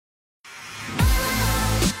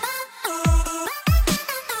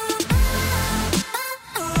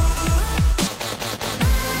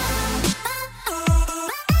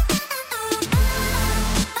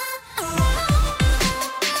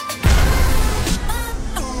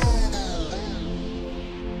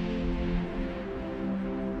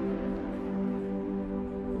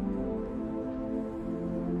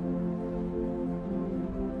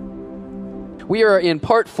We are in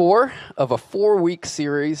part 4 of a 4-week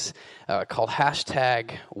series called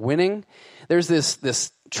 #winning. There's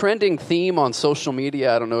this trending theme on social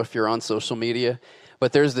media. I don't know if you're on social media,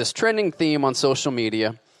 but there's this trending theme on social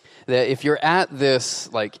media that if you're at this,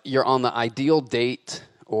 like you're on the ideal date,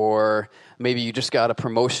 or maybe you just got a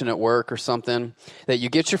promotion at work or something, that you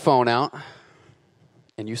get your phone out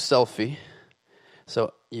and you selfie.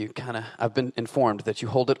 So I've been informed that you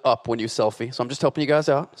hold it up when you selfie. So I'm just helping you guys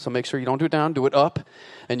out. So make sure you don't do it down, do it up.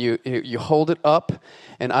 And you hold it up.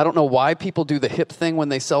 And I don't know why people do the hip thing when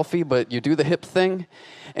they selfie, but you do the hip thing.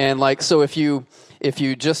 And so if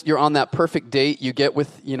you're on that perfect date, you get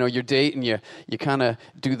with, your date and you kind of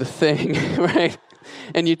do the thing, right?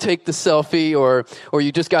 And you take the selfie, or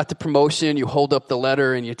you just got the promotion, you hold up the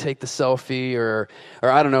letter and you take the selfie, or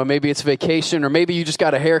I don't know, maybe it's vacation, or maybe you just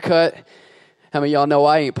got a haircut. How many of y'all know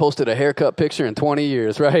I ain't posted a haircut picture in 20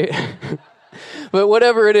 years, right? But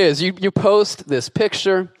whatever it is, you post this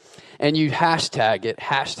picture and you hashtag it,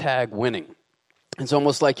 #winning. It's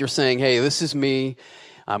almost like you're saying, hey, this is me,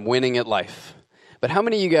 I'm winning at life. But how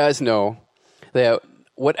many of you guys know that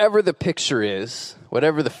whatever the picture is,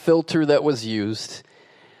 whatever the filter that was used,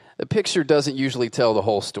 the picture doesn't usually tell the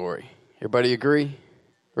whole story? Everybody agree?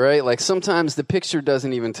 Right? Like sometimes the picture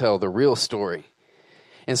doesn't even tell the real story.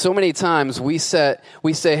 And so many times we say,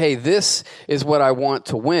 hey, this is what I want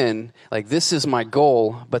to win, like this is my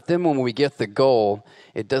goal, but then when we get the goal,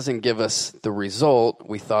 it doesn't give us the result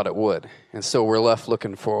we thought it would. And so we're left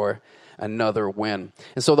looking for another win.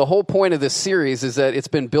 And so the whole point of this series is that it's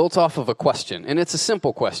been built off of a question, and it's a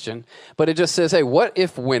simple question, but it just says, hey, what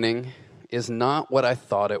if winning is not what I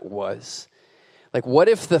thought it was? Like, what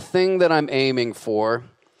if the thing that I'm aiming for,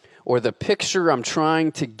 or the picture I'm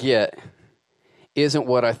trying to get, isn't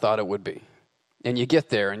what I thought it would be? And you get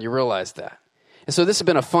there and you realize that. And so this has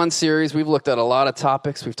been a fun series. We've looked at a lot of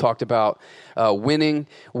topics. We've talked about winning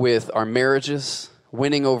with our marriages,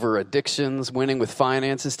 winning over addictions, winning with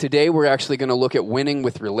finances. Today we're actually going to look at winning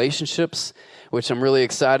with relationships, which I'm really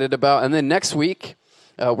excited about. And then next week,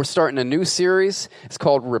 we're starting a new series. It's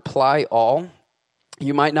called Reply All.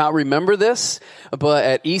 You might not remember this, but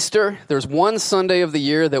at Easter, there's one Sunday of the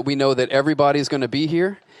year that we know that everybody's going to be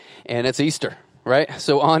here, and it's Easter. Right?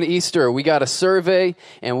 So on Easter, we got a survey,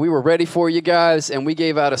 and we were ready for you guys, and we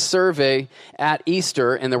gave out a survey at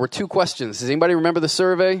Easter, and there were 2 questions. Does anybody remember the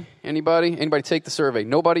survey? Anybody? Anybody take the survey?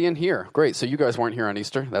 Nobody in here. Great. So you guys weren't here on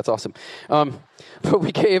Easter. That's awesome. But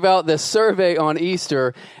we gave out this survey on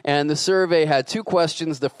Easter, and the survey had 2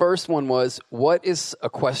 questions. The first one was, what is a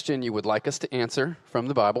question you would like us to answer from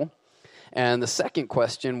the Bible? And the second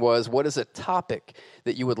question was, what is a topic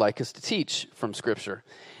that you would like us to teach from Scripture?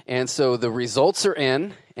 And so the results are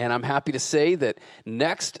in, and I'm happy to say that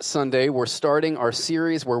next Sunday we're starting our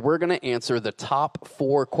series where we're going to answer the top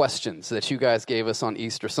 4 questions that you guys gave us on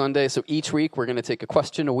Easter Sunday. So each week we're going to take a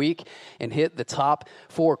question a week and hit the top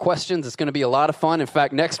 4 questions. It's going to be a lot of fun. In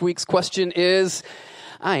fact, next week's question is,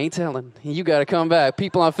 I ain't telling. You got to come back.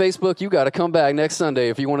 People on Facebook, you got to come back next Sunday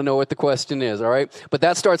if you want to know what the question is, all right? But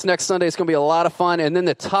that starts next Sunday. It's going to be a lot of fun. And then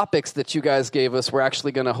the topics that you guys gave us, we're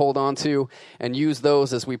actually going to hold on to and use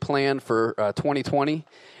those as we plan for 2020.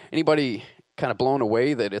 Anybody kind of blown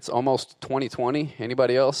away that it's almost 2020?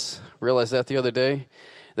 Anybody else realize that the other day?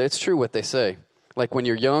 That it's true what they say. Like when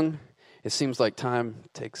you're young, it seems like time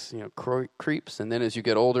takes, creeps, and then as you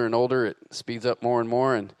get older and older, it speeds up more and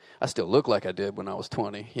more, and I still look like I did when I was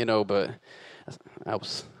 20, but I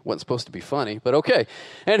wasn't supposed to be funny, but okay.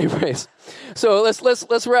 Anyways, so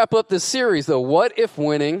let's wrap up this series, though. What if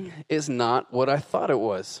winning is not what I thought it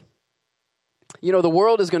was? The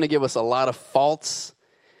world is going to give us a lot of false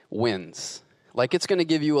wins. Like it's going to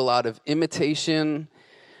give you a lot of imitation,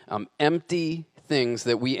 empty things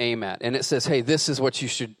that we aim at, and it says, hey, this is what you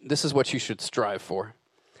should strive for.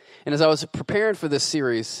 And as I was preparing for this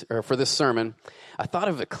series, or for this sermon, I thought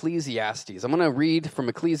of Ecclesiastes. I'm going to read from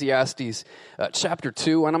Ecclesiastes chapter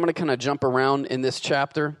 2, and I'm going to kind of jump around in this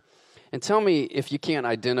chapter, and tell me if you can't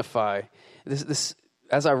identify this.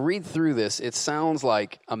 As I read through this, it sounds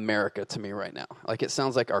like America to me right now. Like it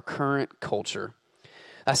sounds like our current culture.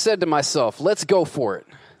 I said to myself, let's go for it.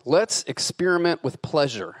 Let's experiment with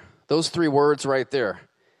pleasure. Those 3 words right there.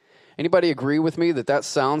 Anybody agree with me that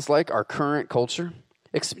sounds like our current culture?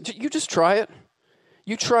 You just try it.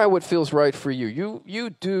 You try what feels right for you. You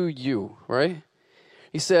do you, right?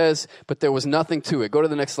 He says, but there was nothing to it. Go to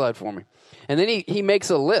the next slide for me. And then he makes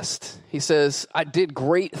a list. He says, I did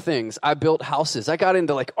great things. I built houses. I got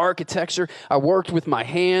into like architecture. I worked with my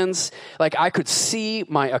hands. Like I could see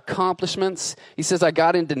my accomplishments. He says, I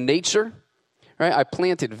got into nature, right? I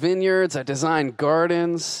planted vineyards. I designed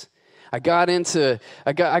gardens. I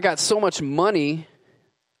got so much money,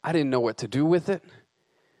 I didn't know what to do with it.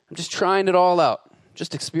 I'm just trying it all out,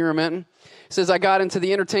 just experimenting. He says, I got into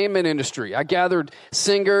the entertainment industry. I gathered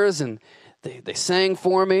singers, and they sang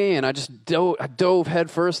for me, and I dove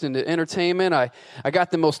headfirst into entertainment. I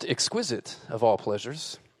got the most exquisite of all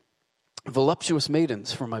pleasures, voluptuous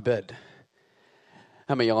maidens for my bed.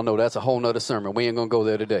 How many of y'all know that's a whole nother sermon? We ain't going to go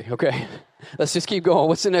there today, okay? Let's just keep going.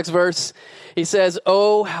 What's the next verse? He says,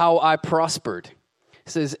 oh, how I prospered. He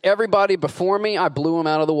says, everybody before me, I blew them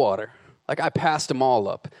out of the water. Like, I passed them all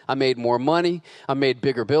up. I made more money. I made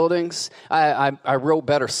bigger buildings. I wrote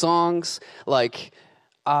better songs. Like,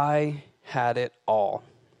 I had it all.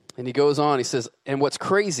 And he goes on, he says, and what's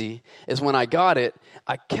crazy is when I got it,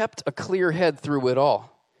 I kept a clear head through it all.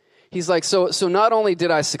 He's like, so not only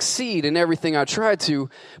did I succeed in everything I tried to,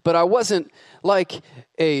 but I wasn't like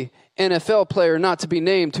a NFL player not to be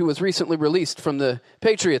named who was recently released from the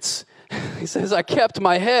Patriots. He says, I kept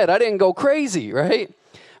my head. I didn't go crazy, right?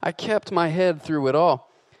 I kept my head through it all.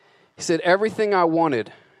 He said, everything I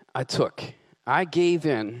wanted, I took. I gave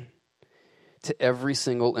in to every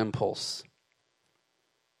single impulse.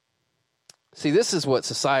 See, this is what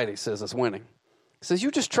society says is winning. It says, you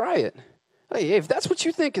just try it. Hey, if that's what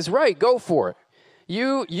you think is right, go for it.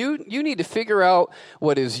 You need to figure out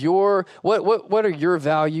what is what are your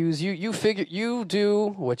values. You do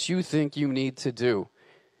what you think you need to do.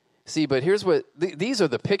 See, but here's what, these are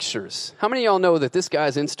the pictures. How many of y'all know that this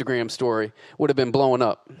guy's Instagram story would have been blowing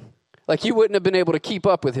up? Like, you wouldn't have been able to keep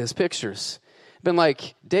up with his pictures. Been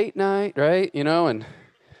like date night, right? You know, and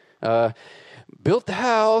built the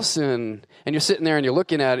house, and you're sitting there and you're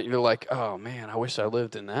looking at it, and you're like, oh man, I wish I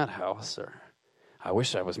lived in that house, or I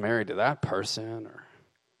wish I was married to that person, or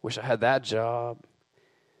wish I had that job.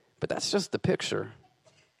 But that's just the picture.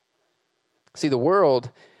 See, the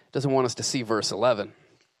world doesn't want us to see verse 11.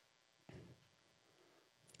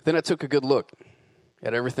 Then I took a good look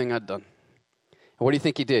at everything I'd done. And what do you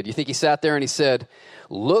think he did? You think he sat there and he said,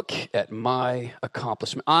 look at my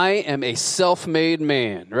accomplishment. I am a self-made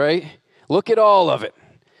man, right? Look at all of it.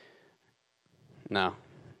 No.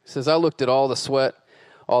 He says, I looked at all the sweat,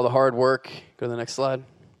 all the hard work. Go to the next slide.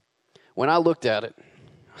 When I looked at it,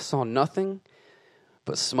 I saw nothing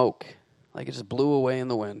but smoke, like it just blew away in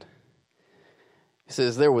the wind. He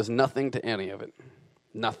says, there was nothing to any of it.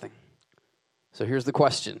 Nothing. So here's the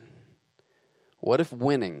question. What if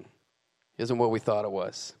winning isn't what we thought it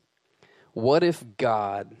was? What if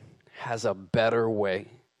God has a better way?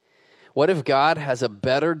 What if God has a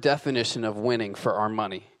better definition of winning for our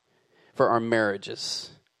money, for our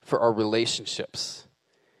marriages, for our relationships?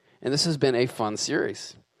 And this has been a fun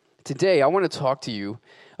series. Today, I want to talk to you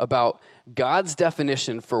about God's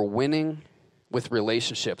definition for winning with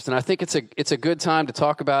relationships. And I think it's a good time to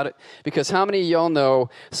talk about it, because how many of y'all know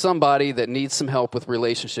somebody that needs some help with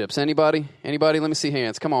relationships? Anybody? Let me see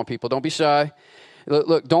hands. Come on, people. Don't be shy.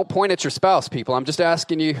 Look, don't point at your spouse, people. I'm just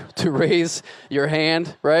asking you to raise your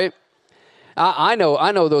hand, right? I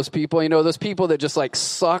know those people. You know, those people that just like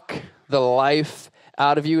suck the life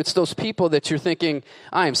out of you. It's those people that you're thinking,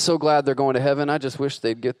 I am so glad they're going to heaven. I just wish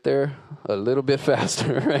they'd get there a little bit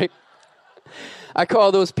faster, right? I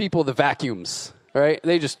call those people the vacuums, right?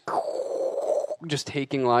 They just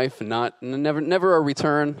taking life and never a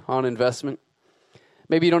return on investment.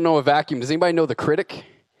 Maybe you don't know a vacuum. Does anybody know the critic?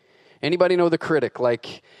 Anybody know the critic?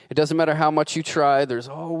 Like, it doesn't matter how much you try, there's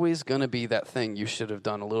always going to be that thing you should have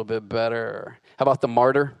done a little bit better. How about the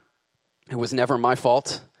martyr? It was never my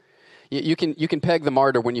fault. You can peg the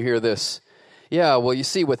martyr when you hear this. Yeah, well, you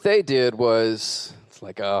see, what they did was, it's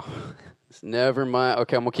like, oh, it's never my,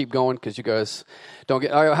 okay, I'm going to keep going because you guys don't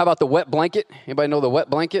get, all right, how about the wet blanket? Anybody know the wet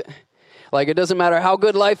blanket? Like, it doesn't matter how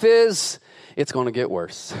good life is, it's going to get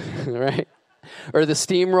worse, right? Or the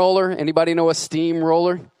steamroller. Anybody know a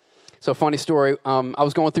steamroller? So, funny story, I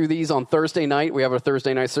was going through these on Thursday night. We have a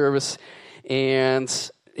Thursday night service,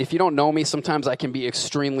 and if you don't know me, sometimes I can be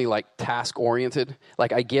extremely like task-oriented.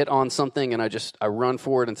 Like, I get on something and I run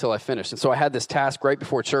for it until I finish. And so I had this task right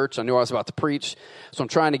before church. I knew I was about to preach, so I'm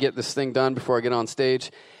trying to get this thing done before I get on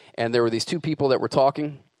stage. And there were these two people that were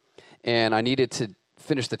talking, and I needed to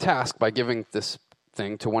finish the task by giving this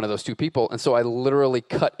thing to one of those two people. And so I literally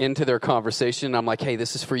cut into their conversation. I'm like, hey,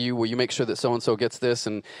 this is for you. Will you make sure that so-and-so gets this?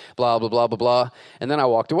 And blah, blah, blah, blah, blah. And then I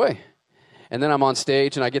walked away. And then I'm on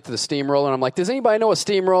stage, and I get to the steamroller, and I'm like, does anybody know a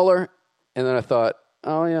steamroller? And then I thought,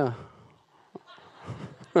 oh, yeah.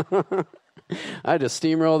 I just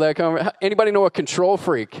steamrolled that conversation. Anybody know a control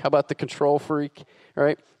freak? How about the control freak,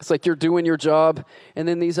 right? It's like you're doing your job, and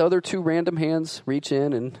then these other two random hands reach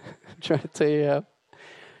in and try to tell you out.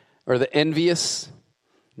 Or the envious,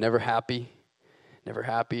 never happy, never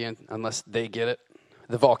happy unless they get it.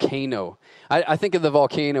 The volcano. I think of the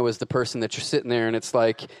volcano as the person that you're sitting there and it's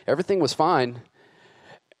like everything was fine,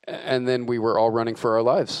 and then we were all running for our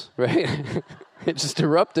lives, right? It just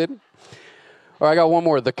erupted. Or I got one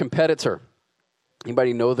more, the competitor.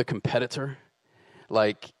 Anybody know the competitor?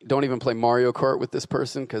 Like, don't even play Mario Kart with this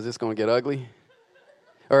person because it's going to get ugly.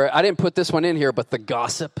 Or I didn't put this one in here, but the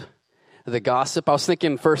gossip. The gossip. I was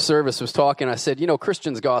thinking first service was talking. I said,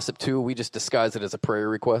 Christians gossip too. We just disguise it as a prayer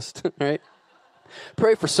request, right?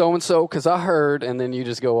 Pray for so-and-so because I heard, and then you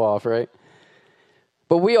just go off, right?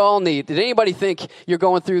 But we all need, did anybody think, you're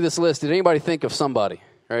going through this list, did anybody think of somebody,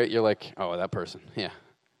 right? You're like, oh, that person, yeah,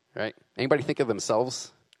 right? Anybody think of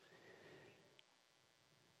themselves?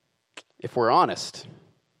 If we're honest,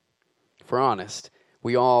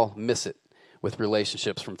 we all miss it with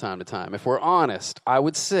relationships from time to time. If we're honest, I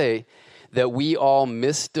would say that we all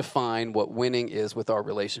misdefine what winning is with our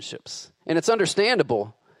relationships. And it's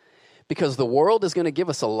understandable because the world is going to give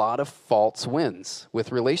us a lot of false wins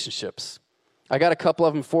with relationships. I got a couple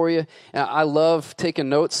of them for you. I love taking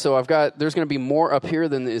notes, so there's going to be more up here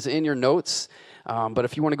than is in your notes. But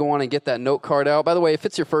if you want to go on and get that note card out. By the way, if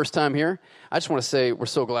it's your first time here, I just want to say we're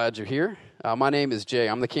so glad you're here. My name is Jay.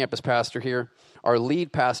 I'm the campus pastor here. Our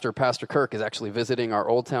lead pastor, Pastor Kirk, is actually visiting our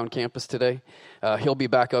Old Town campus today. He'll be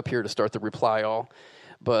back up here to start the Reply All.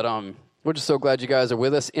 But we're just so glad you guys are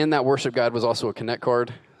with us. In that worship guide was also a Connect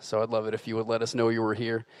card, so I'd love it if you would let us know you were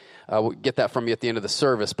here. We'll get that from you at the end of the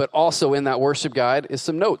service. But also in that worship guide is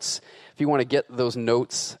some notes. If you want to get those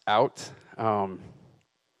notes out, I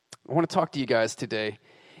want to talk to you guys today.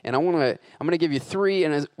 And I'm going to give you three,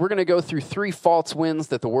 and we're going to go through three false wins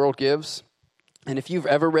that the world gives. And if you've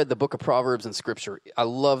ever read the book of Proverbs in Scripture, I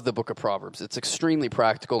love the book of Proverbs. It's extremely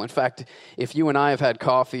practical. In fact, if you and I have had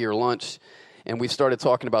coffee or lunch and we've started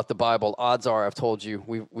talking about the Bible, odds are I've told you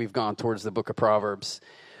we've gone towards the book of Proverbs.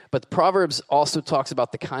 But Proverbs also talks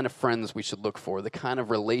about the kind of friends we should look for, the kind of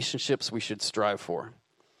relationships we should strive for.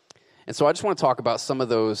 And so I just want to talk about some of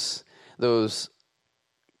those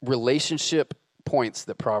relationship points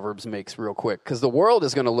that Proverbs makes real quick. Because the world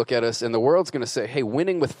is going to look at us and the world's going to say, hey,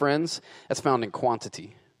 winning with friends, that's found in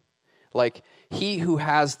quantity. Like, he who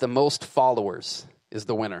has the most followers is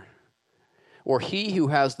the winner. Or he who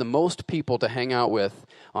has the most people to hang out with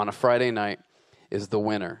on a Friday night is the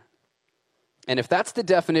winner. And if that's the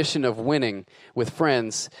definition of winning with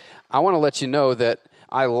friends, I want to let you know that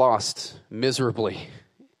I lost miserably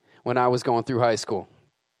when I was going through high school.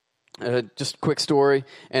 Just a quick story,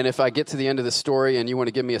 and if I get to the end of the story and you want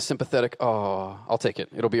to give me a sympathetic, I'll take it.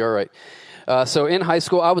 It'll be all right. So in high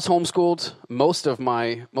school, I was homeschooled most of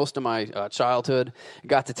my childhood.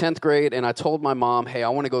 Got to 10th grade, and I told my mom, hey, I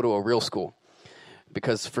want to go to a real school.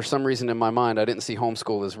 Because for some reason in my mind, I didn't see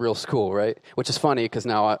homeschool as real school, right? Which is funny because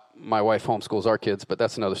now my wife homeschools our kids, but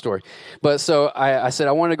that's another story. But so I said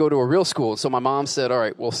I want to go to a real school. So my mom said, all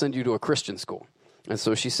right, we'll send you to a Christian school. And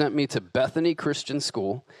so she sent me to Bethany Christian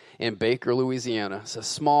School in Baker, Louisiana. It's a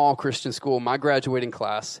small Christian school. My graduating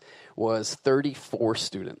class was 34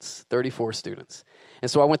 students.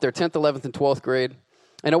 And so I went there 10th, 11th, and 12th grade.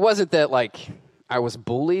 And it wasn't that, like, I was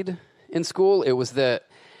bullied in school. It was that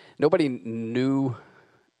nobody knew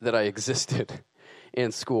that I existed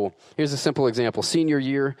in school. Here's a simple example. Senior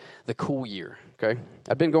year, the cool year, okay?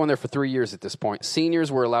 I've been going there for 3 years at this point.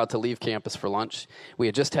 Seniors were allowed to leave campus for lunch. We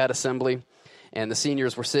had just had assembly. And the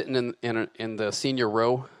seniors were sitting in the senior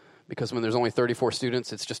row because when there's only 34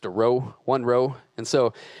 students, it's just one row. And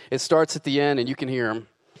so it starts at the end, and you can hear them.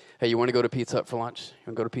 Hey, you want to go to Pizza Hut for lunch? You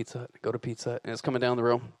want to go to Pizza Hut? Go to Pizza Hut. And it's coming down the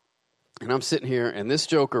row. And I'm sitting here, and this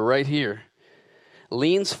joker right here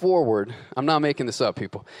leans forward. I'm not making this up,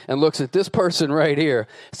 people. And looks at this person right here.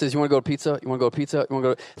 Says, you want to go to Pizza Hut? You want to go to Pizza Hut? You want to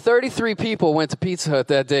go to... 33 people went to Pizza Hut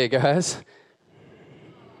that day, guys.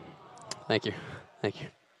 Thank you.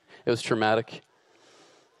 It was traumatic.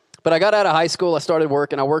 But I got out of high school, I started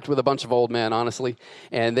work, and I worked with a bunch of old men, honestly,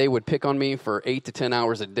 and they would pick on me for 8 to 10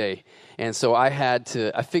 hours a day. And so I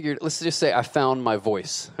figured, let's just say I found my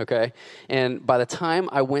voice, okay? And by the time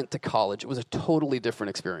I went to college, it was a totally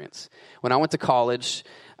different experience. When I went to college,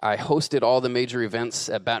 I hosted all the major events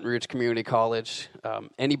at Baton Rouge Community College.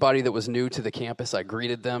 Anybody that was new to the campus, I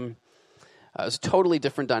greeted them. It was a totally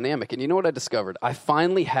different dynamic. And you know what I discovered? I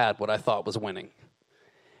finally had what I thought was winning.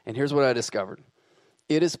 And here's what I discovered.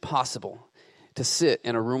 It is possible to sit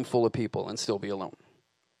in a room full of people and still be alone.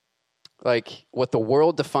 Like, what the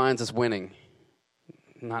world defines as winning,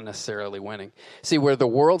 not necessarily winning. See, where the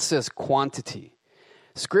world says quantity,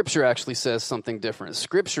 Scripture actually says something different.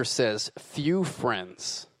 Scripture says few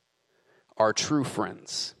friends are true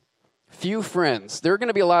friends. Few friends. There are going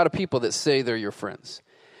to be a lot of people that say they're your friends.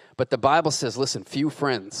 But the Bible says, listen, few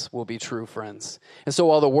friends will be true friends. And so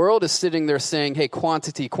while the world is sitting there saying, hey,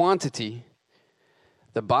 quantity, quantity,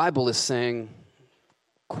 the Bible is saying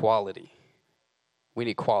quality. We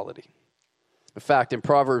need quality. In fact, in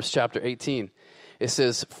Proverbs chapter 18, it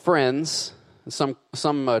says friends.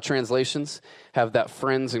 Some translations have that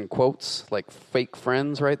friends in quotes, like fake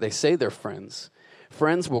friends, right? They say they're friends.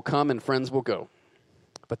 Friends will come and friends will go.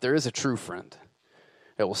 But there is a true friend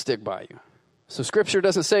that will stick by you. So Scripture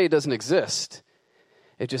doesn't say it doesn't exist.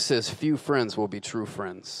 It just says few friends will be true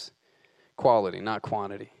friends. Quality, not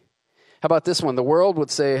quantity. How about this one? The world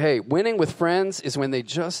would say, hey, winning with friends is when they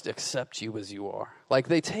just accept you as you are. Like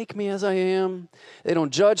they take me as I am. They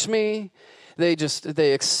don't judge me.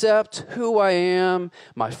 They accept who I am,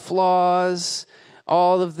 my flaws,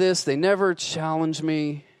 all of this. They never challenge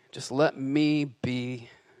me. Just let me be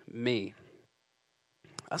me.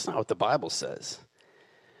 That's not what the Bible says.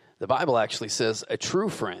 The Bible actually says a true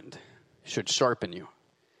friend should sharpen you.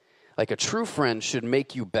 Like a true friend should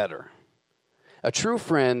make you better. A true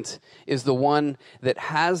friend is the one that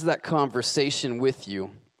has that conversation with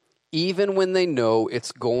you, even when they know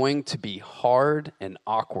it's going to be hard and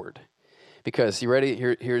awkward. Because, you ready?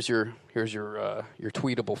 Here's your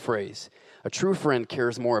tweetable phrase. A true friend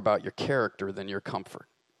cares more about your character than your comfort.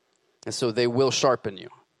 And so they will sharpen you.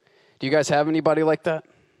 Do you guys have anybody like that?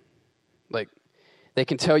 Like, they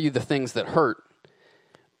can tell you the things that hurt,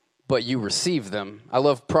 but you receive them. I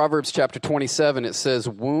love Proverbs chapter 27. It says,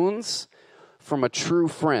 wounds from a true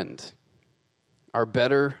friend are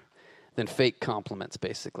better than fake compliments,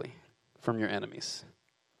 basically, from your enemies.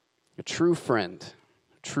 A true friend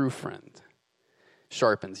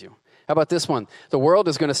sharpens you. How about this one? The world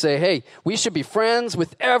is going to say, hey, we should be friends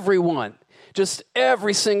with everyone. Just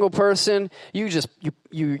every single person.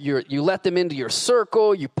 You let them into your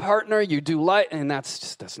circle, you partner, you do light, and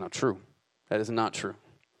that's not true. That is not true.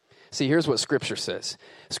 See, here's what Scripture says.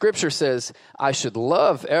 Scripture says, I should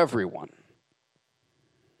love everyone.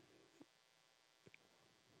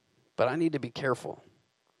 But I need to be careful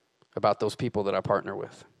about those people that I partner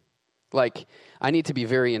with. Like, I need to be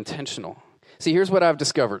very intentional. See, here's what I've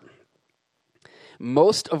discovered.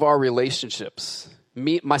 Most of our relationships,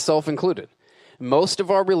 myself included, most of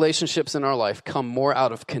our relationships in our life come more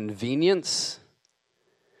out of convenience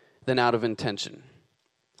than out of intention.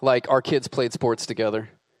 Like our kids played sports together,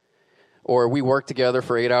 or we worked together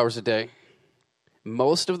for 8 hours a day.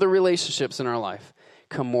 Most of the relationships in our life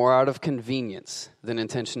come more out of convenience than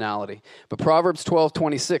intentionality. But Proverbs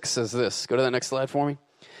 12:26 says this. Go to the next slide for me.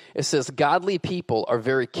 It says, godly people are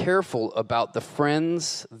very careful about the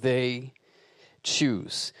friends they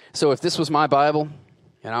choose. So if this was my Bible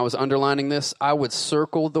and I was underlining this, I would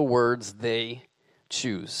circle the words they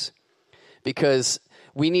choose. Because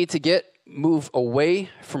we need to move away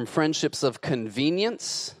from friendships of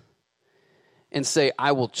convenience and say,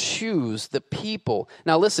 I will choose the people.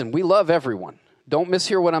 Now listen, we love everyone. Don't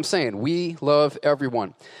mishear what I'm saying. We love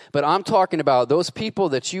everyone. But I'm talking about those people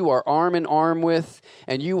that you are arm in arm with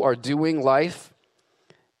and you are doing life.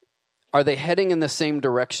 Are they heading in the same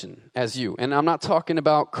direction as you? And I'm not talking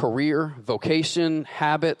about career, vocation,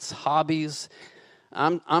 habits, hobbies.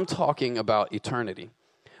 I'm talking about eternity.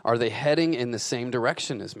 Are they heading in the same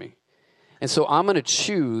direction as me? And so I'm going to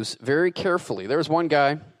choose very carefully. There's one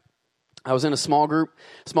guy, I was in a small group.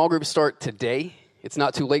 Small groups start today. It's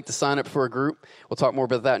not too late to sign up for a group. We'll talk more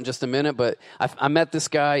about that in just a minute. But I met this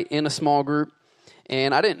guy in a small group,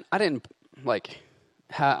 and I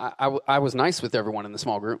was nice with everyone in the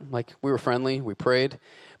small group. Like, we were friendly, we prayed.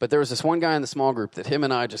 But there was this one guy in the small group that him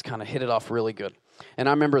and I just kind of hit it off really good. And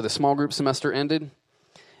I remember the small group semester ended,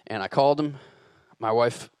 and I called him. My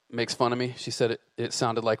wife makes fun of me. She said it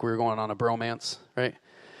sounded like we were going on a bromance, right?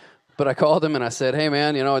 But I called him, and I said, hey,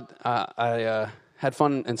 man, I had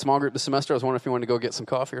fun in small group this semester. I was wondering if you wanted to go get some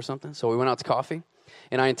coffee or something. So we went out to coffee,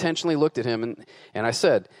 and I intentionally looked at him, and I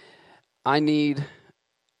said, I need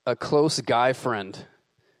a close guy friend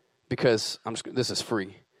because this is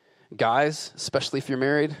free. Guys, especially if you're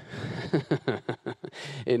married,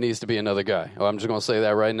 it needs to be another guy. Oh, I'm just going to say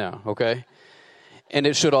that right now, okay? And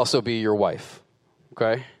it should also be your wife,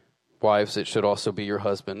 okay? Wives, it should also be your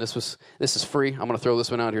husband. This is free. I'm going to throw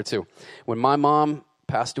this one out here too. When my mom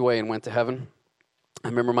passed away and went to heaven, I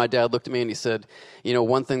remember my dad looked at me and he said,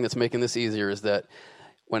 one thing that's making this easier is that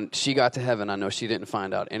when she got to heaven, I know she didn't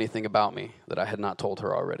find out anything about me that I had not told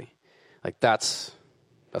her already. Like, that's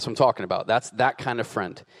what I'm talking about. That's that kind of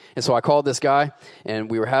friend. And so I called this guy, and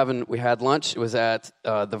we had lunch. It was at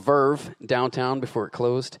the Verve downtown before it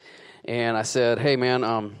closed. And I said, hey,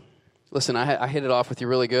 man, listen, I hit it off with you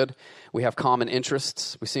really good. We have common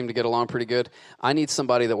interests. We seem to get along pretty good. I need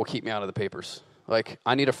somebody that will keep me out of the papers. Like,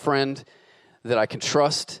 I need a friend that I can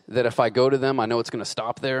trust, that if I go to them, I know it's going to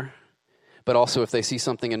stop there. But also, if they see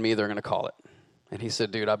something in me, they're going to call it. And he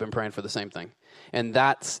said, dude, I've been praying for the same thing. And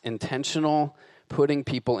that's intentional putting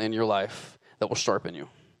people in your life that will sharpen you.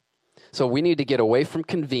 So we need to get away from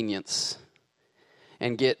convenience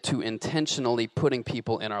and get to intentionally putting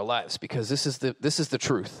people in our lives, because this is the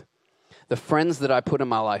truth. The friends that I put in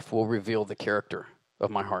my life will reveal the character of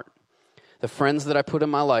my heart. The friends that I put in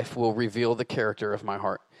my life will reveal the character of my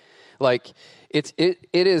heart. Like, it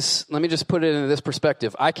is, let me just put it into this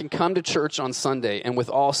perspective. I can come to church on Sunday and with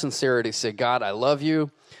all sincerity say, God, I love you,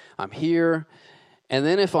 I'm here. And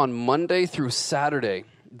then if on Monday through Saturday,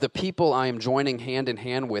 the people I am joining hand in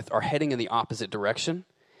hand with are heading in the opposite direction,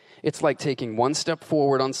 it's like taking one step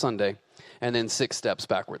forward on Sunday and then 6 steps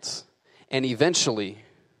backwards. And eventually,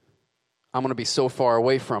 I'm going to be so far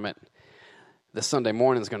away from it, the Sunday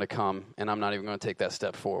morning is going to come, and I'm not even going to take that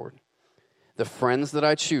step forward. The friends that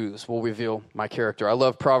I choose will reveal my character. I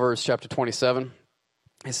love Proverbs chapter 27.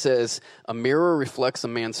 It says, a mirror reflects a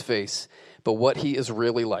man's face, but what he is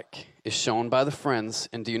really like is shown by the friends.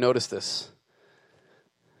 And do you notice this?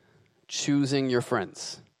 Choosing your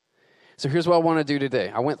friends. So here's what I want to do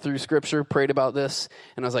today. I went through Scripture, prayed about this,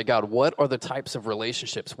 and I was like, God, what are the types of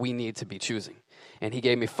relationships we need to be choosing? And he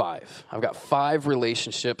gave me 5. I've got 5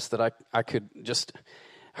 relationships that I could just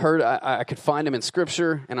heard. I could find them in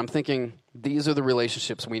Scripture, and I'm thinking, these are the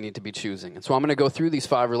relationships we need to be choosing. And so I'm going to go through these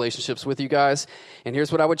 5 relationships with you guys, and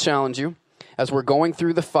here's what I would challenge you. As we're going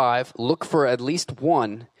through the 5, look for at least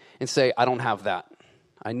one and say, I don't have that.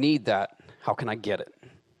 I need that. How can I get it?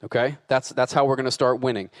 Okay? That's how we're going to start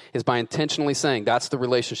winning, is by intentionally saying, that's the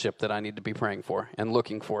relationship that I need to be praying for and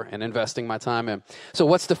looking for and investing my time in. So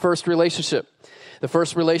what's the first relationship? The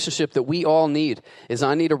first relationship that we all need is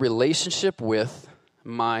I need a relationship with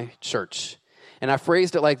my church. And I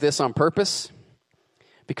phrased it like this on purpose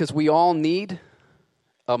because we all need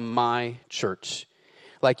a my church.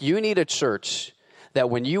 Like, you need a church that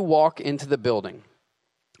when you walk into the building,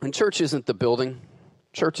 and church isn't the building,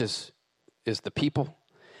 church is the people.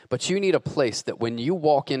 But you need a place that when you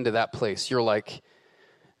walk into that place, you're like,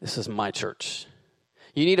 this is my church.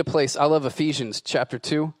 You need a place. I love Ephesians chapter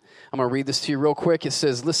 2. I'm going to read this to you real quick. It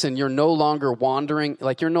says, listen, you're no longer wandering,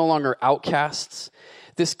 like you're no longer outcasts.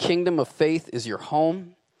 This kingdom of faith is your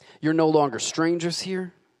home. You're no longer strangers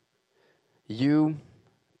here. You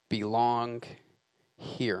belong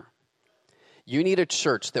here. You need a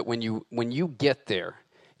church that when you get there,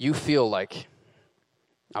 you feel like,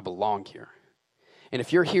 I belong here. And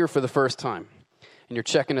if you're here for the first time and you're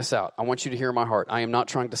checking us out, I want you to hear my heart. I am not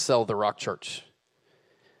trying to sell the Rock Church.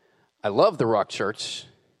 I love the Rock Church,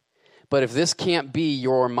 but if this can't be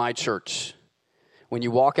your my church, when you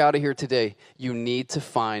walk out of here today, you need to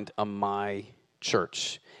find a my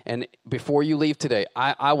church. And before you leave today,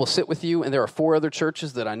 I will sit with you, and there are 4 other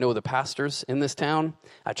churches that I know the pastors in this town.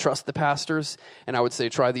 I trust the pastors, and I would say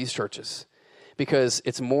try these churches. Because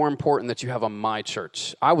it's more important that you have a my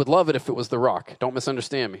church. I would love it if it was the Rock. Don't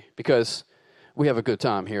misunderstand me, because we have a good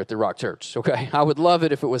time here at the Rock Church, okay? I would love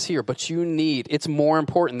it if it was here, but it's more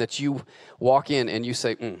important that you walk in and you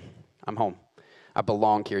say, I'm home. I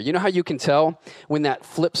belong here. You know how you can tell when that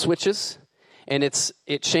flip switches and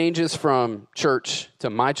it changes from church to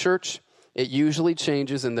my church? It usually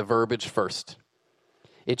changes in the verbiage first.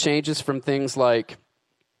 It changes from things like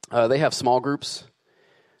they have small groups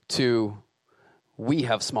to we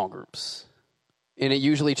have small groups. And it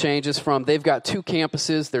usually changes from they've got 2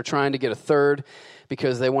 campuses, they're trying to get a third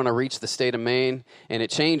because they want to reach the state of Maine. And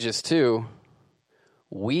it changes to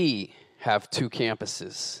we have 2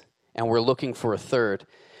 campuses and we're looking for a third.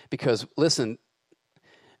 Because, listen,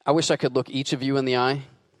 I wish I could look each of you in the eye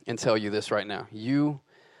and tell you this right now. You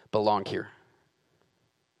belong here.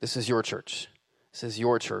 This is your church. This is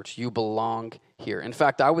your church. You belong here. In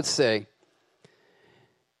fact, I would say,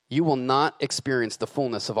 you will not experience the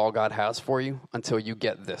fullness of all God has for you until you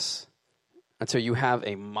get this, until you have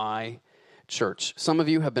a my church. Some of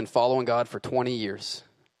you have been following God for 20 years,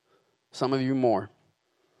 some of you more,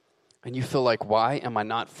 and you feel like, why am I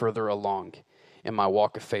not further along in my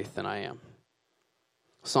walk of faith than I am?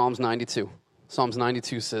 Psalms 92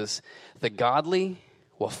 says, the godly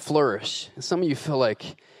will flourish. And some of you feel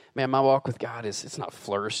like, man, my walk with God it's not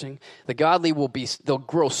flourishing. The godly they'll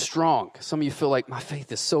grow strong. Some of you feel like my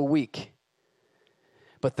faith is so weak.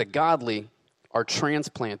 But the godly are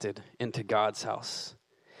transplanted into God's house.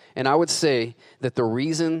 And I would say that the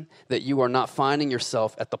reason that you are not finding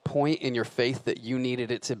yourself at the point in your faith that you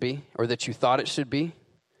needed it to be, or that you thought it should be,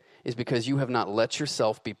 is because you have not let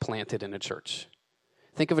yourself be planted in a church.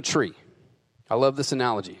 Think of a tree. I love this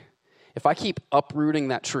analogy. If I keep uprooting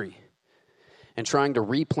that tree, and trying to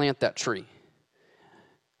replant that tree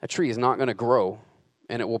is not going to grow,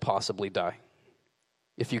 and it will possibly die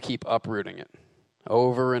if you keep uprooting it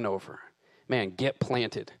over and over. Man, get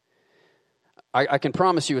planted. I can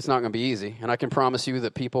promise you it's not going to be easy, and I can promise you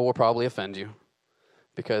that people will probably offend you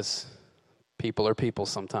because people are people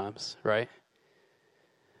sometimes, right?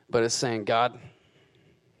 But it's saying, God,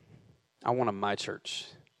 I want my church.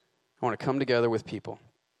 I want to come together with people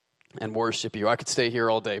and worship you. I could stay here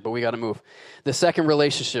all day, but we got to move. The second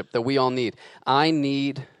relationship that we all need, I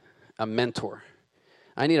need a mentor.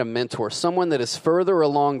 I need a mentor, someone that is further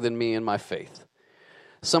along than me in my faith.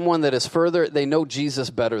 Someone that is further, they know Jesus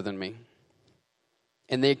better than me.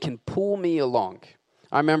 And they can pull me along.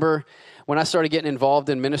 I remember when I started getting involved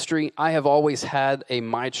in ministry, I have always had a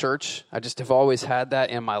my church. I just have always had that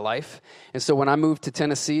in my life. And so when I moved to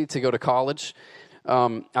Tennessee to go to college,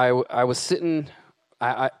 I was sitting,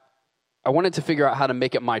 I wanted to figure out how to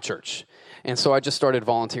make it my church. And so I just started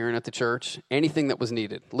volunteering at the church, anything that was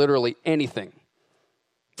needed, literally anything.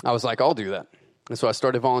 I was like, I'll do that. And so I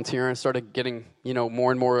started volunteering, started getting,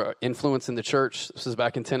 more and more influence in the church. This was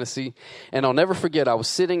back in Tennessee. And I'll never forget, I was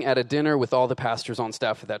sitting at a dinner with all the pastors on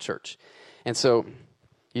staff at that church. And so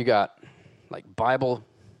you got like Bible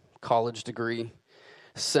college degree,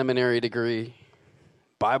 seminary degree,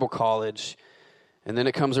 Bible college, and then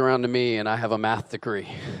it comes around to me and I have a math degree,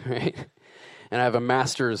 right? And I have a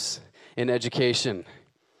master's in education.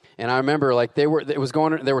 And I remember like they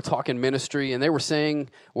were talking ministry and they were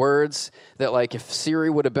saying words that like if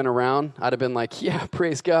Siri would have been around, I'd have been like, yeah,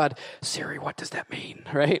 praise God. Siri, what does that mean?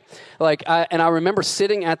 Right? I remember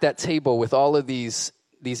sitting at that table with all of these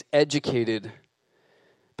educated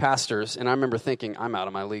pastors, and I remember thinking, I'm out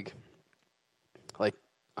of my league. Like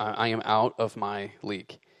I am out of my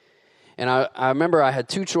league. And I remember I had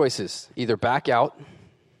two choices, either back out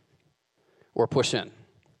or push in.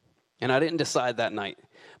 And I didn't decide that night.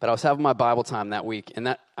 But I was having my Bible time that week, and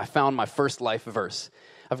that I found my first life verse.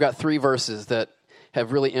 I've got 3 verses that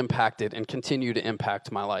have really impacted and continue to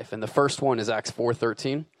impact my life. And the first one is Acts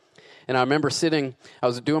 4:13. And I remember I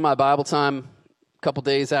was doing my Bible time a couple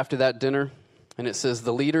days after that dinner, and it says,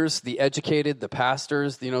 the leaders, the educated, the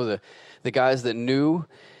pastors, the guys that knew,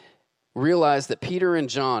 realized that Peter and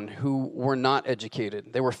John, who were not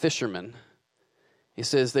educated, they were fishermen. He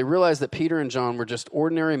says, they realized that Peter and John were just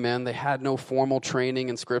ordinary men. They had no formal training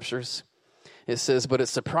in scriptures. It says, but it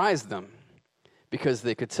surprised them because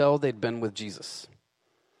they could tell they'd been with Jesus.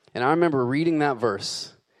 And I remember reading that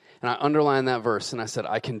verse, and I underlined that verse, and I said,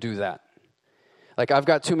 I can do that. Like, I've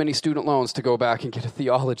got too many student loans to go back and get a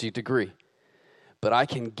theology degree, but I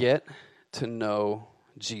can get to know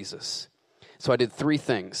Jesus. So I did 3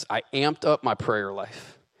 things. I amped up my prayer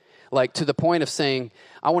life. Like to the point of saying,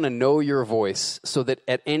 I want to know your voice so that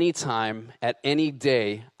at any time, at any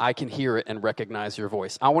day, I can hear it and recognize your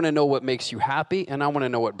voice. I want to know what makes you happy, and I want to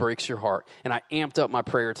know what breaks your heart. And I amped up my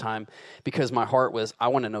prayer time because my heart was, I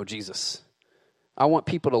want to know Jesus. I want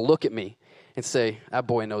people to look at me and say, that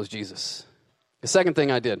boy knows Jesus. The second thing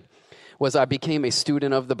I did was I became a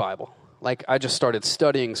student of the Bible. Like, I just started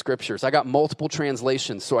studying scriptures. I got multiple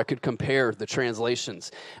translations so I could compare the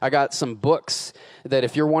translations. I got some books that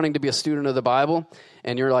if you're wanting to be a student of the Bible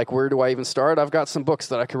and you're like, where do I even start? I've got some books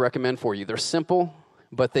that I could recommend for you. They're simple,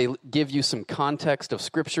 but they give you some context of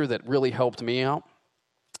scripture that really helped me out.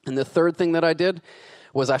 And the third thing that I did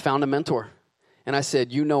was I found a mentor. And I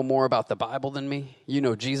said, you know more about the Bible than me. You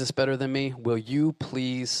know Jesus better than me. Will you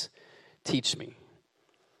please teach me?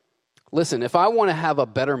 Listen, if I want to have a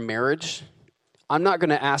better marriage, I'm not going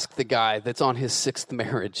to ask the guy that's on his 6th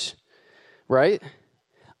marriage, right?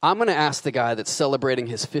 I'm going to ask the guy that's celebrating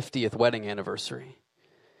his 50th wedding anniversary.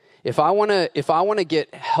 If I want to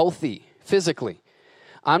get healthy physically,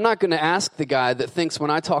 I'm not going to ask the guy that thinks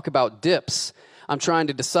when I talk about dips, I'm trying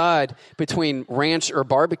to decide between ranch or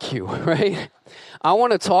barbecue, right? I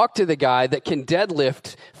want to talk to the guy that can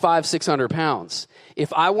deadlift 500-600 pounds.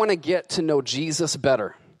 If I want to get to know Jesus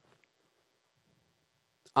better,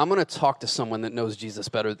 I'm going to talk to someone that knows Jesus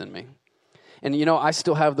better than me. And I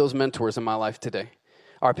still have those mentors in my life today.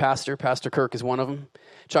 Our pastor, Pastor Kirk, is one of them.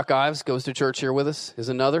 Chuck Ives goes to church here with us, is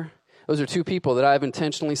another. Those are 2 people that I've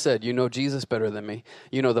intentionally said, you know Jesus better than me.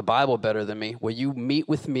 You know the Bible better than me. Will you meet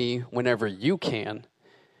with me whenever you can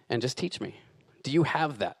and just teach me? Do you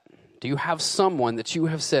have that? Do you have someone that you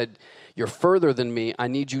have said, you're further than me, I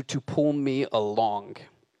need you to pull me along?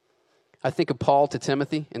 I think of Paul to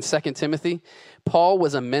Timothy in 2 Timothy. Paul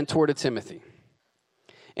was a mentor to Timothy.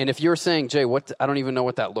 And if you're saying, Jay, I don't even know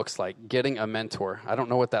what that looks like, getting a mentor, I don't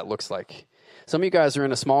know what that looks like. Some of you guys are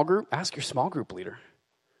in a small group, ask your small group leader.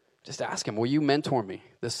 Just ask him, will you mentor me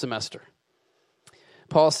this semester?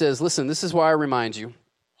 Paul says, listen, this is why I remind you.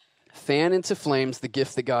 Fan into flames the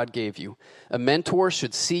gift that God gave you. A mentor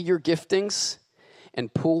should see your giftings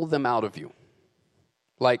and pull them out of you.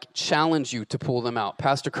 Like, challenge you to pull them out.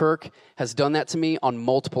 Pastor Kirk has done that to me on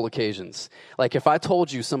multiple occasions. Like, if I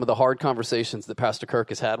told you some of the hard conversations that Pastor Kirk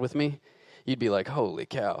has had with me, you'd be like, holy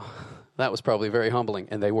cow, that was probably very humbling.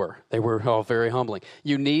 And they were. They were all very humbling.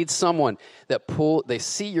 You need someone that they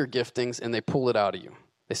see your giftings and they pull it out of you.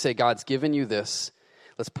 They say, God's given you this.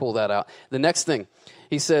 Let's pull that out. The next thing,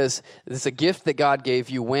 he says, it's a gift that God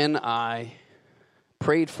gave you when I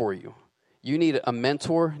prayed for you. You need a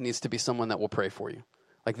mentor. It needs to be someone that will pray for you.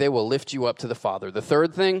 Like, they will lift you up to the Father. The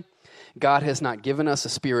third thing, God has not given us a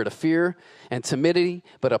spirit of fear and timidity,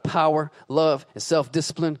 but a power, love, and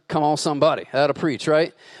self-discipline. Come on, somebody. That'll preach,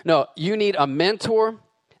 right? No, you need a mentor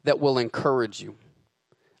that will encourage you.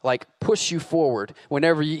 Like, push you forward.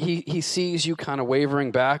 Whenever he sees you kind of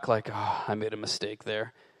wavering back, like, oh, I made a mistake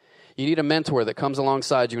there. You need a mentor that comes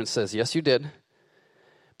alongside you and says, yes, you did,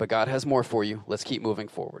 but God has more for you. Let's keep moving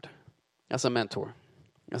forward. That's a mentor.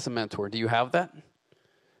 That's a mentor. Do you have that?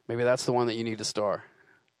 Maybe that's the one that you need to star.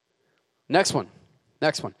 Next one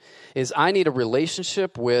is I need a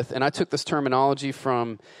relationship with, and I took this terminology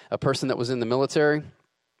from a person that was in the military.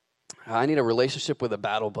 I need a relationship with a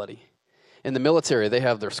battle buddy. In the military, they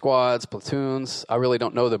have their squads, platoons. I really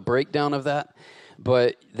don't know the breakdown of that,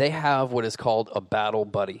 but they have what is called a battle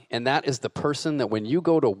buddy. And that is the person that when you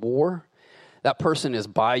go to war, that person is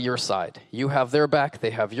by your side. You have their back, they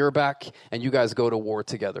have your back, and you guys go to war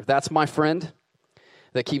together. That's my friend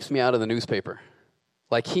that keeps me out of the newspaper.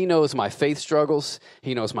 Like, he knows my faith struggles.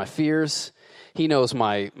 He knows my fears. He knows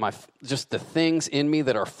my just the things in me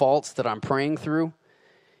that are faults that I'm praying through.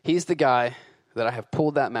 He's the guy that I have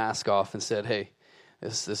pulled that mask off and said, hey,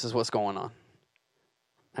 this is what's going on.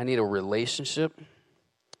 I need a relationship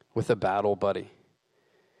with a battle buddy.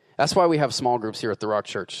 That's why we have small groups here at the Rock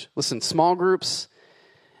Church. Listen, small groups,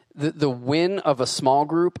 the win of a small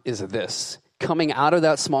group is this. Coming out of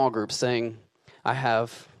that small group saying, I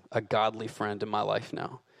have a godly friend in my life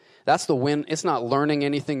now. That's the win. It's not learning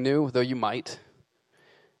anything new, though you might.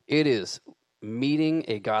 It is meeting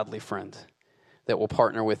a godly friend that will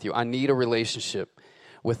partner with you. I need a relationship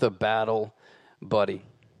with a battle buddy.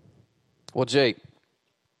 Well, Jake,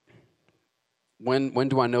 when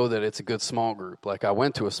do I know that it's a good small group? Like, I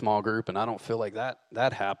went to a small group, and I don't feel like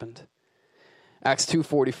that happened. Acts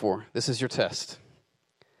 2:44, this is your test.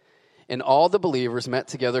 And all the believers met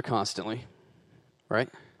together constantly, right?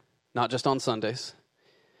 Not just on Sundays.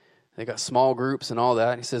 They got small groups and all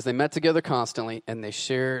that. He says they met together constantly, and they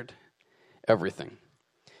shared everything.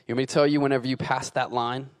 You want me to tell you, whenever you pass that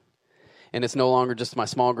line, and it's no longer just my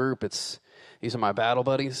small group, these are my battle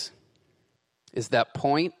buddies, is that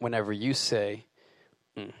point whenever you say,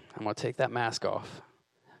 I'm going to take that mask off.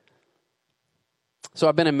 So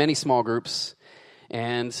I've been in many small groups,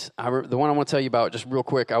 and the one I want to tell you about, just real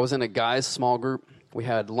quick, I was in a guy's small group. We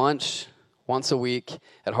had lunch once a week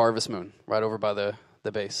at Harvest Moon, right over by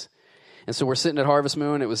the base. And so we're sitting at Harvest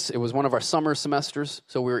Moon. It was one of our summer semesters,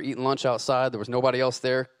 so we were eating lunch outside. There was nobody else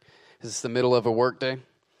there because it's the middle of a work day.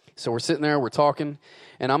 So we're sitting there, we're talking,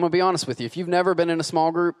 and I'm going to be honest with you. If you've never been in a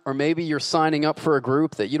small group, or maybe you're signing up for a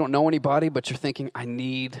group that you don't know anybody, but you're thinking, I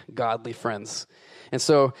need godly friends. And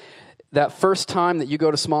so that first time that you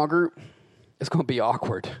go to small group, it's going to be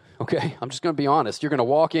awkward, okay? I'm just going to be honest. You're going to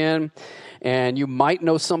walk in, and you might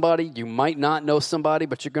know somebody, you might not know somebody,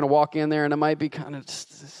 but you're going to walk in there, and it might be kind of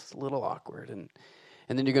just a little awkward. And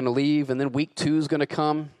then you're going to leave, and then week 2 is going to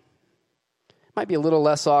come. Might be a little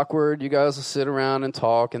less awkward. You guys will sit around and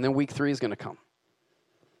talk, and then week 3 is going to come.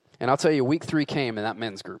 And I'll tell you, week 3 came in that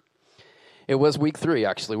men's group. It was week 3,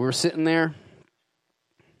 actually. We were sitting there.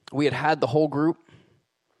 We had the whole group,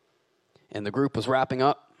 and the group was wrapping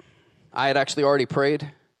up. I had actually already prayed,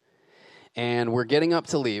 and we're getting up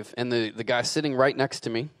to leave, and the guy sitting right next to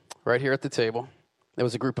me, right here at the table, there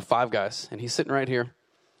was a group of 5 guys, and he's sitting right here,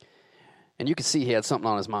 and you could see he had something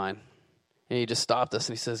on his mind, and he just stopped us,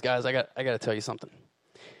 and he says, guys, I got to tell you something.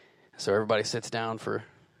 So everybody sits down for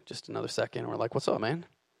just another second, and we're like, what's up, man?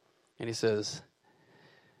 And he says,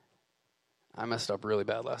 I messed up really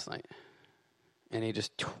bad last night. And he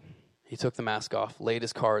took the mask off, laid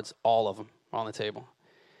his cards, all of them, on the table.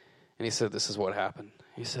 And he said, this is what happened.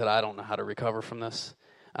 He said, I don't know how to recover from this.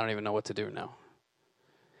 I don't even know what to do now.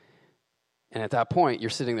 And at that point, you're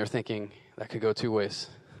sitting there thinking, that could go 2 ways,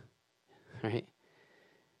 right?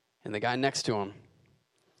 And the guy next to him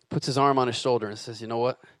puts his arm on his shoulder and says, you know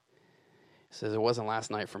what? He says, it wasn't last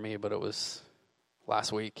night for me, but it was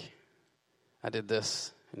last week. I did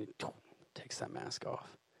this. And he takes that mask off,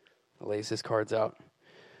 lays his cards out.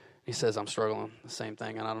 He says, I'm struggling the same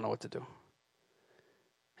thing, and I don't know what to do.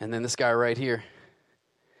 And then this guy right here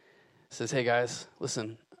says, hey, guys,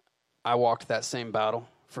 listen, I walked that same battle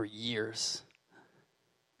for years,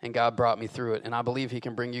 and God brought me through it, and I believe he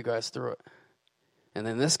can bring you guys through it. And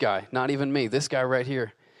then this guy, not even me, this guy right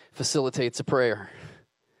here facilitates a prayer.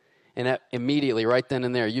 And immediately, right then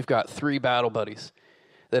and there, you've got 3 battle buddies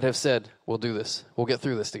that have said, we'll do this. We'll get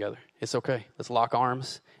through this together. It's okay. Let's lock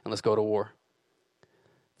arms and let's go to war.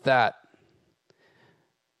 That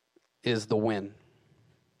is the win.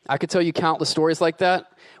 I could tell you countless stories like that.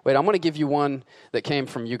 Wait, I'm going to give you one that came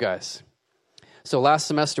from you guys. So last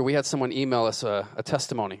semester, we had someone email us a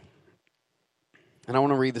testimony. And I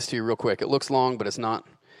want to read this to you real quick. It looks long, but it's not.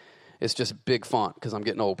 It's just big font because I'm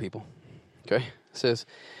getting old, people. Okay? It says,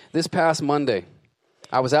 this past Monday,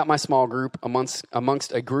 I was at my small group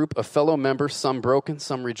amongst a group of fellow members, some broken,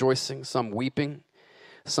 some rejoicing, some weeping,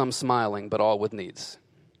 some smiling, but all with needs.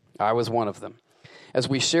 I was one of them. As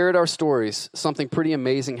we shared our stories, something pretty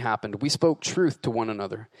amazing happened. We spoke truth to one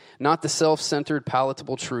another, not the self-centered,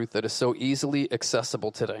 palatable truth that is so easily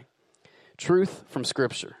accessible today. Truth from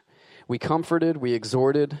Scripture. We comforted, we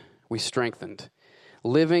exhorted, we strengthened.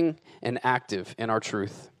 Living and active in our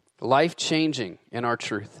truth. Life-changing in our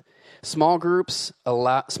truth. Small group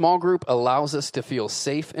allows us to feel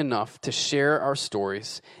safe enough to share our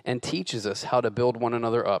stories and teaches us how to build one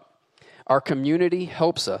another up. Our community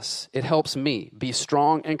helps us. It helps me be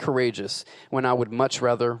strong and courageous when I would much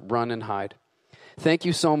rather run and hide. Thank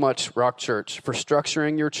you so much, Rock Church, for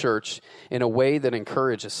structuring your church in a way that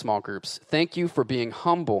encourages small groups. Thank you for being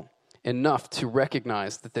humble enough to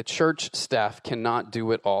recognize that the church staff cannot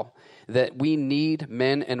do it all, that we need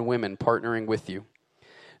men and women partnering with you.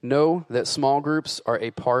 Know that small groups are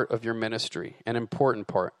a part of your ministry, an important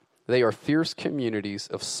part. They are fierce communities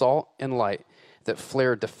of salt and light that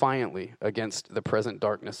flare defiantly against the present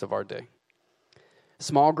darkness of our day.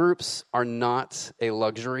 Small groups are not a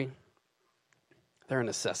luxury. They're a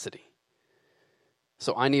necessity.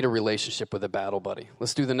 So I need a relationship with a battle buddy.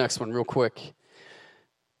 Let's do the next one real quick.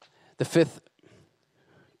 The 5th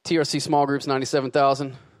TRC small groups,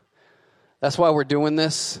 97,000. That's why we're doing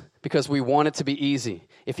this, because we want it to be easy.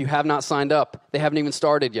 If you have not signed up, they haven't even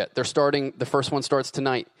started yet. They're starting, the first one starts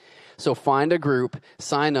tonight. So find a group,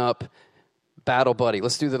 sign up, battle buddy.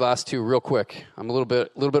 Let's do the last 2 real quick. I'm a little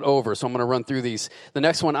bit over, so I'm going to run through these. The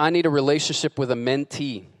next one, I need a relationship with a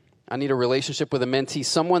mentee. I need a relationship with a mentee,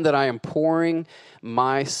 someone that I am pouring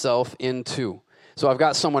myself into. So I've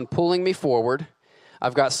got someone pulling me forward.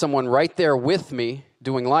 I've got someone right there with me,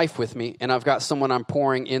 doing life with me, and I've got someone I'm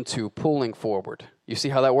pouring into, pulling forward. You see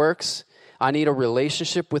how that works? I need a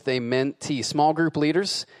relationship with a mentee. Small group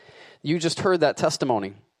leaders, you just heard that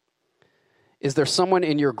testimony. Is there someone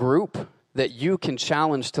in your group that you can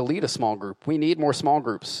challenge to lead a small group? We need more small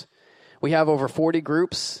groups. We have over 40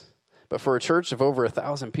 groups, but for a church of over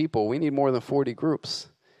 1,000 people, we need more than 40 groups.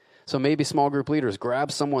 So maybe small group leaders,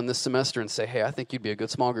 grab someone this semester and say, hey, I think you'd be a good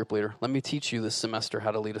small group leader. Let me teach you this semester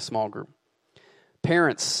how to lead a small group.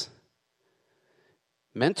 Parents,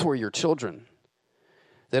 mentor your children.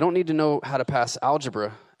 They don't need to know how to pass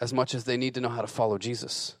algebra as much as they need to know how to follow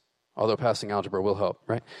Jesus. Although passing algebra will help,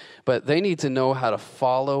 right? But they need to know how to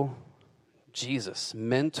follow Jesus.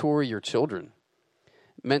 Mentor your children.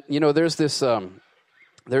 There's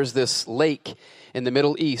this lake in the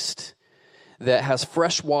Middle East that has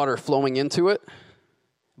fresh water flowing into it,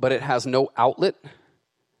 but it has no outlet.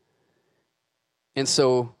 And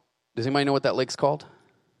so, does anybody know what that lake's called?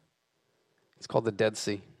 It's called the Dead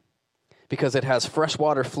Sea. Because it has fresh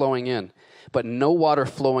water flowing in, but no water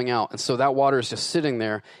flowing out. And so that water is just sitting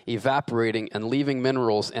there, evaporating and leaving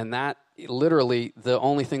minerals. And that, literally, the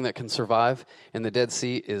only thing that can survive in the Dead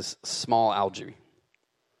Sea is small algae.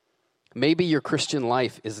 Maybe your Christian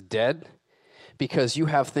life is dead because you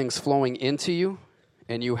have things flowing into you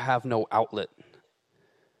and you have no outlet.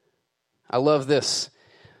 I love this.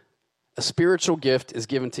 A spiritual gift is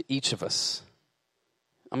given to each of us.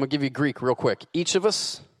 I'm going to give you Greek real quick. Each of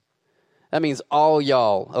us, that means all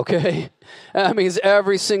y'all, okay? That means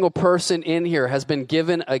every single person in here has been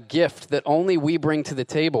given a gift that only we bring to the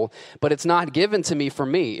table, but it's not given to me for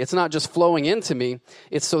me. It's not just flowing into me.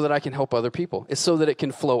 It's so that I can help other people. It's so that it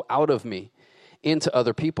can flow out of me into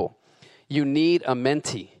other people. You need a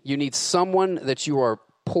mentee. You need someone that you are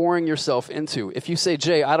pouring yourself into. If you say,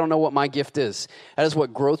 Jay, I don't know what my gift is, that is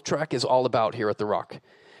what Growth Track is all about here at The Rock.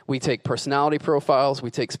 We take personality profiles,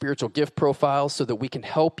 we take spiritual gift profiles so that we can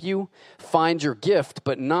help you find your gift,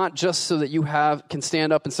 but not just so that you can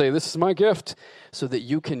stand up and say, this is my gift, so that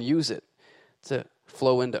you can use it to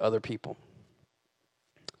flow into other people.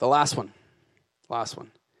 The last one.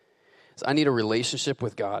 is I need a relationship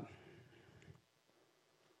with God.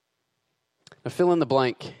 Now fill in the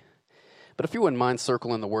blank, but if you wouldn't mind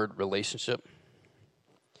circling the word relationship.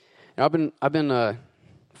 Now, I've been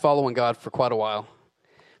following God for quite a while.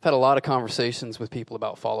 I've had a lot of conversations with people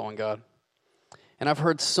about following God. And I've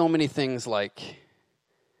heard so many things like,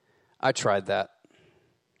 I tried that.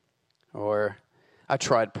 Or, I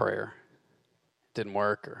tried prayer. It didn't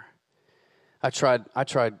work. Or, I tried,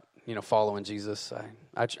 following Jesus.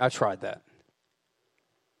 I tried that.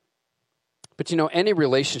 But any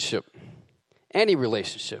relationship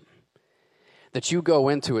that you go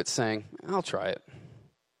into it saying, I'll try it,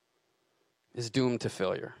 is doomed to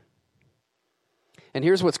failure. And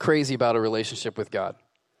here's what's crazy about a relationship with God.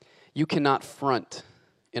 You cannot front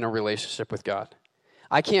in a relationship with God.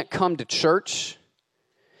 I can't come to church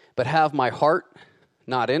but have my heart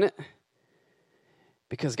not in it,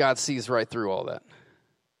 because God sees right through all that.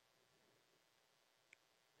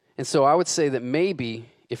 And so I would say that maybe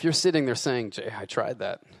if you're sitting there saying, Jay, I tried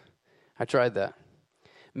that.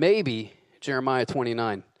 Maybe Jeremiah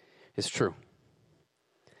 29 is true.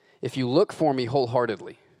 If you look for me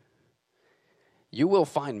wholeheartedly, you will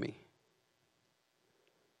find me.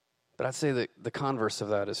 But I'd say that the converse of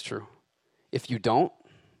that is true. If you don't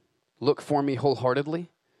look for me wholeheartedly,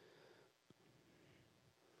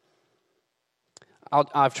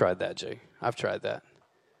 I've tried that, Jay. I've tried that.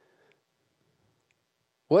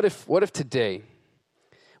 What if today,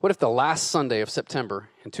 what if the last Sunday of September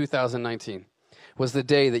in 2019 was the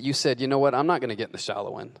day that you said, you know what, I'm not going to get in the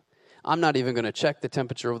shallow end. I'm not even going to check the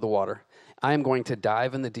temperature of the water. I am going to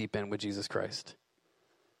dive in the deep end with Jesus Christ.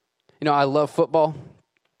 I love football.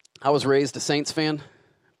 I was raised a Saints fan.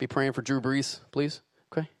 Be praying for Drew Brees, please.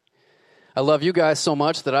 Okay. I love you guys so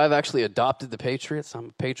much that I've actually adopted the Patriots. I'm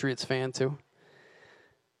a Patriots fan too.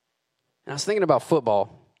 And I was thinking about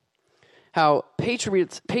football, how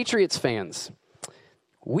Patriots fans,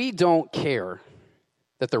 we don't care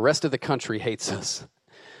that the rest of the country hates us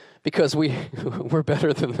because we're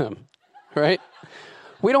better than them, right?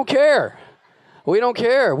 We don't care. We don't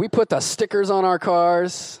care. We put the stickers on our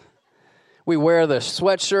cars. We wear the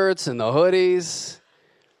sweatshirts and the hoodies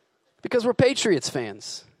because we're Patriots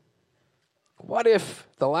fans. What if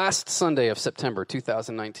the last Sunday of September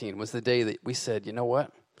 2019 was the day that we said, you know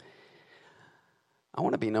what? I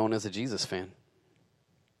want to be known as a Jesus fan.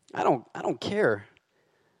 I don't care.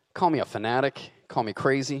 Call me a fanatic, call me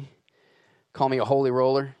crazy, call me a holy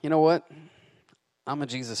roller. You know what? I'm a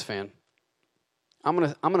Jesus fan. I'm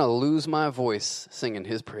gonna lose my voice singing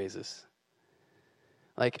his praises.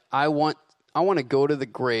 Like I want to go to the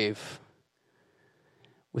grave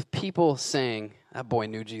with people saying, that boy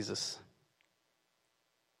knew Jesus.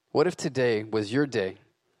 What if today was your day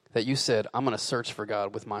that you said, I'm going to search for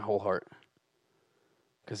God with my whole heart?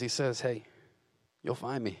 Because he says, hey, you'll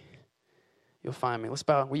find me. You'll find me. Let's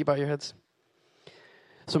bow. Will you bow your heads?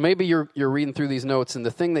 So maybe you're reading through these notes, and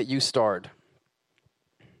the thing that you starred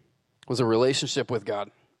was a relationship with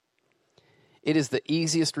God. It is the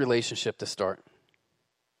easiest relationship to start.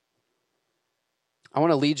 I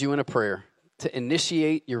want to lead you in a prayer to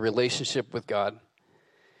initiate your relationship with God.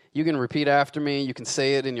 You can repeat after me. You can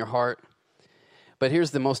say it in your heart. But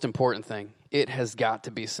here's the most important thing. It has got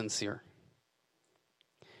to be sincere.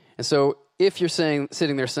 And so if you're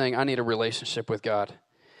sitting there saying, I need a relationship with God,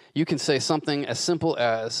 you can say something as simple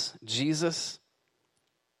as, Jesus,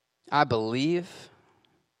 I believe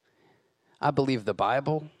the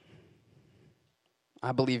Bible.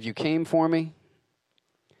 I believe you came for me.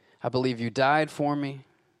 I believe you died for me.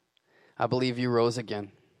 I believe you rose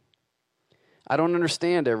again. I don't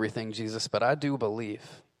understand everything, Jesus, but I do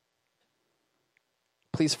believe.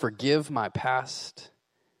 Please forgive my past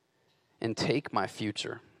and take my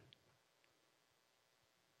future.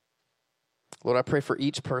 Lord, I pray for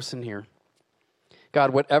each person here.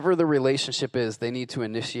 God, whatever the relationship is they need to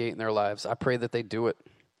initiate in their lives, I pray that they do it.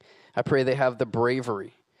 I pray they have the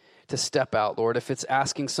bravery to step out, Lord. If it's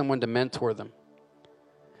asking someone to mentor them,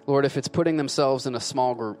 Lord, if it's putting themselves in a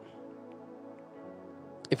small group,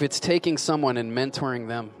 if it's taking someone and mentoring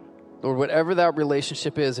them, Lord, whatever that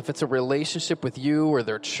relationship is, if it's a relationship with you or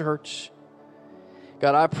their church,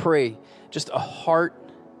 God, I pray just a heart,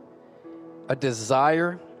 a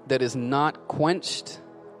desire that is not quenched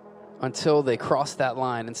until they cross that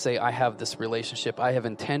line and say, I have this relationship. I have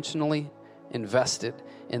intentionally invested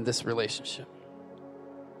in this relationship.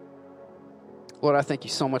 Lord, I thank you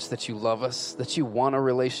so much that you love us, that you want a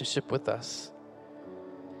relationship with us.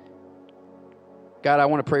 God, I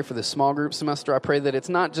want to pray for the small group semester. I pray that it's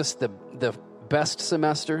not just the best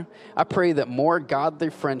semester. I pray that more godly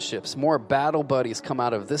friendships, more battle buddies come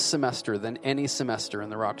out of this semester than any semester in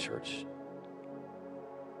the Rock Church.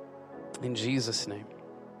 In Jesus' name,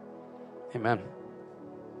 amen.